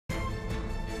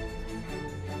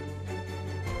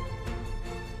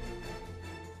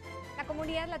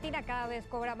comunidad latina cada vez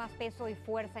cobra más peso y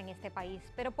fuerza en este país,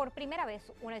 pero por primera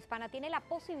vez una hispana tiene la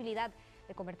posibilidad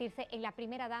de convertirse en la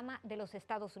primera dama de los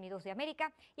Estados Unidos de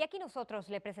América. Y aquí nosotros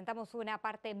le presentamos una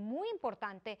parte muy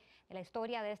importante de la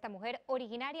historia de esta mujer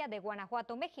originaria de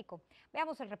Guanajuato, México.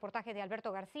 Veamos el reportaje de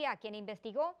Alberto García, quien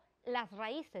investigó las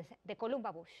raíces de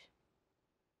Columba Bush.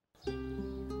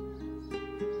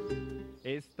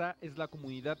 Esta es la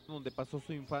comunidad donde pasó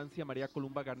su infancia María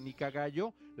Columba Garnica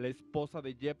Gallo, la esposa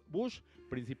de Jeb Bush,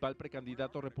 principal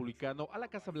precandidato republicano a la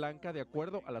Casa Blanca de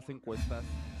acuerdo a las encuestas.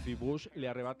 Si Bush le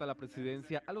arrebata la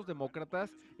presidencia a los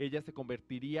demócratas, ella se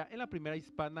convertiría en la primera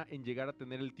hispana en llegar a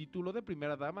tener el título de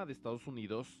primera dama de Estados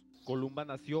Unidos. Columba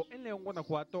nació en León,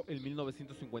 Guanajuato, en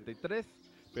 1953.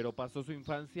 Pero pasó su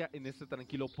infancia en este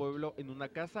tranquilo pueblo en una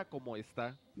casa como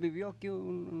esta. Vivió aquí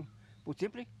pues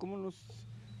siempre, como unos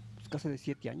casa de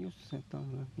 7 años,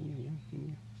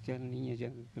 ya niña ya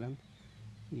grande,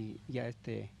 y ya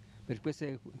después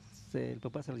el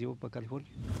papá se la llevó para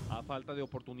California. A falta de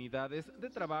oportunidades de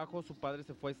trabajo, su padre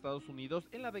se fue a Estados Unidos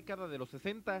en la década de los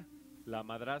 60. La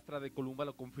madrastra de Columba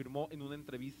lo confirmó en una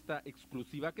entrevista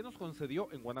exclusiva que nos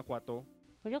concedió en Guanajuato.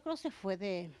 Pues yo creo que se fue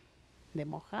de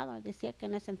mojado, decía que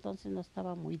en ese entonces no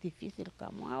estaba muy difícil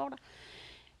como ahora,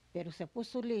 pero se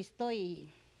puso listo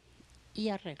y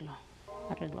arregló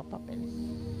papeles.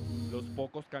 Los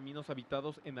pocos caminos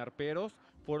habitados en arperos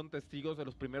fueron testigos de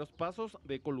los primeros pasos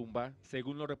de Columba.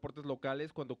 Según los reportes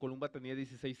locales, cuando Columba tenía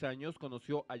 16 años,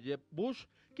 conoció a Jeb Bush,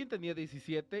 quien tenía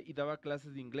 17 y daba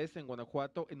clases de inglés en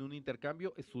Guanajuato en un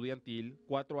intercambio estudiantil.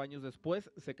 4 años después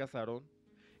se casaron.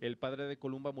 El padre de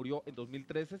Columba murió en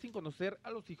 2013 sin conocer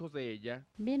a los hijos de ella.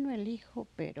 Vino el hijo,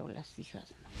 pero las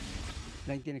hijas no.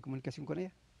 Nadie tiene comunicación con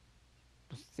ella.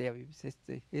 Pues ella vive,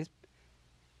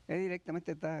 ella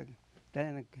directamente está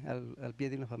al pie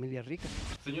de una familia rica.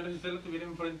 Señora, si usted la tuviera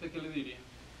enfrente, ¿qué le diría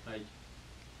a ella?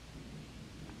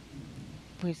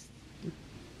 Pues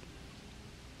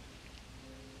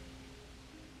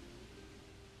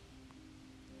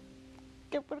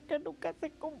que porque nunca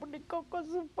se comunicó con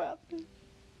su padre,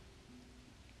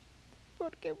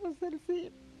 porque pues él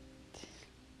sí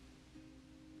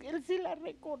la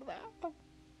recordaba.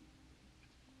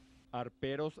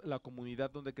 Arperos, la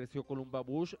comunidad donde creció Columba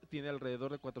Bush, tiene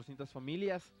alrededor de 400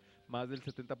 familias. Más del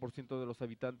 70% de los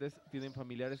habitantes tienen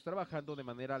familiares trabajando de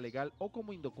manera legal o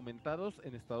como indocumentados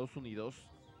en Estados Unidos.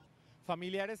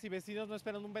 Familiares y vecinos no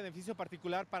esperan un beneficio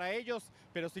particular para ellos,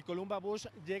 pero si Columba Bush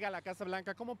llega a la Casa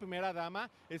Blanca como primera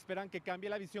dama, esperan que cambie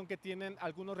la visión que tienen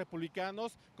algunos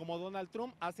republicanos como Donald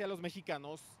Trump hacia los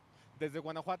mexicanos. Desde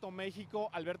Guanajuato, México,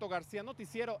 Alberto García,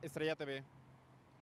 Noticiero, EstrellaTV.